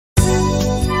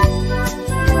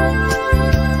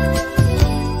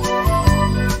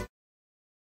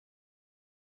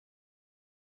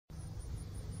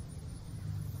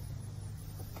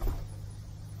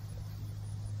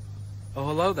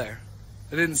hello there.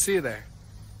 I didn't see you there.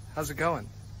 How's it going?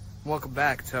 Welcome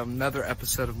back to another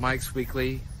episode of Mike's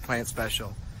Weekly Plant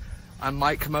Special. I'm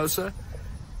Mike Camosa,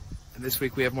 and this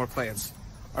week we have more plants.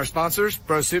 Our sponsors,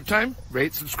 Bro Soup Time,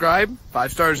 rate, subscribe,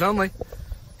 5 stars only,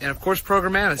 and of course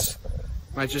Programmatis.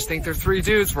 You might just think they're 3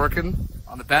 dudes working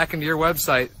on the back end of your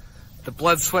website. The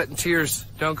blood, sweat, and tears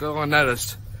don't go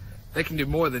unnoticed. They can do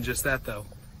more than just that though.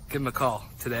 Give them a call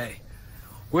today.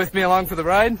 With me along for the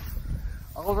ride,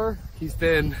 Oliver. He's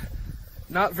been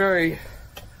not very,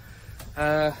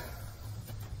 it's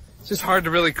just hard to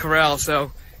really corral,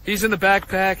 so he's in the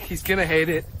backpack. He's gonna hate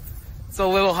it. It's a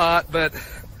little hot, but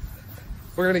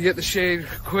we're gonna get in the shade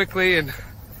quickly and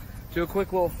do a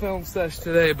quick little film session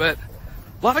today, but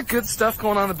a lot of good stuff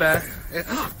going on in the back. And,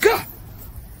 oh God!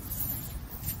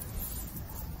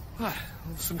 What?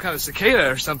 Some kind of cicada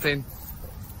or something.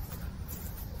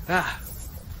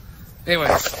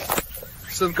 Anyways,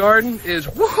 so the garden is,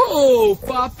 whoa,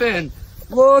 poppin'.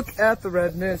 Look at the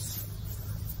redness.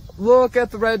 Look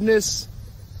at the redness.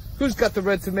 Who's got the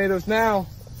red tomatoes now?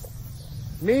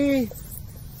 Me.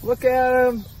 Look at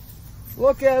them.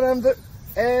 Look at them. They're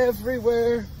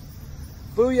everywhere.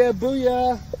 Booyah,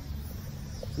 booyah.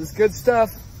 This is good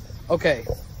stuff. Okay,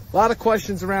 a lot of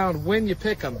questions around when you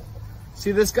pick them.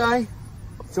 See this guy?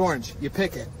 It's orange. You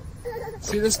pick it.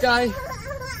 See this guy?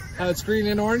 How it's green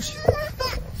and orange?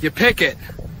 You pick it.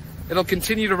 It'll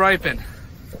continue to ripen.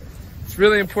 It's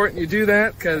really important you do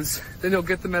that because then you'll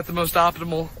get them at the most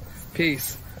optimal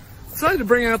piece. Decided to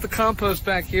bring out the compost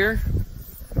back here.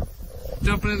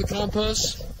 Dumping in the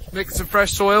compost. Making some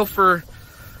fresh soil for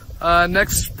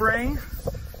next spring.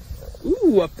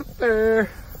 Ooh, a pepper.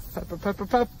 Pepper, pepper,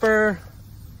 pepper.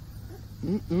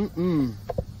 The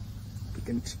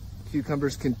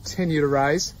cucumbers continue to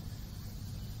rise.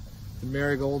 The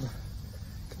marigold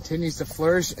continues to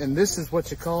flourish, and this is what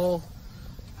you call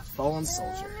a fallen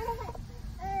soldier.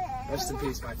 Rest in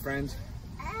peace, my friend.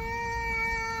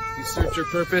 You served your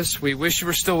purpose. We wish you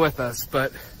were still with us,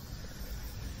 but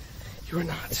you are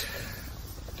not.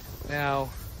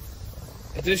 Now,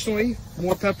 additionally,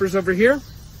 more peppers over here.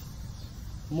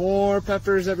 More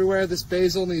peppers everywhere. This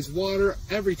basil needs water.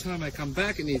 Every time I come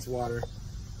back, it needs water.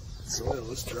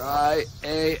 Soil is dry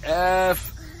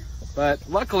AF. But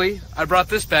luckily, I brought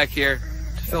this back here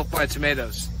to fill up my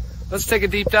tomatoes. Let's take a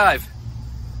deep dive.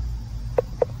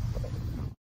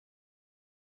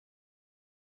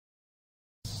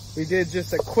 We did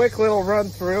just a quick little run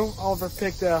through. Oliver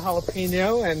picked a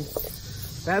jalapeno, and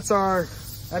that's our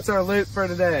loot for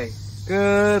today.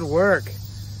 Good work.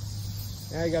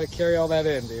 Now you gotta carry all that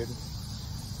in, dude.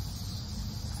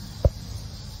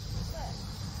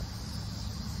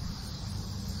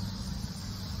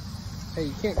 Hey,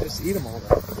 you can't just eat them all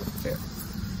though. Here.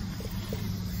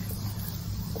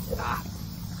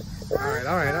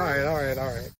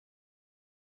 Alright.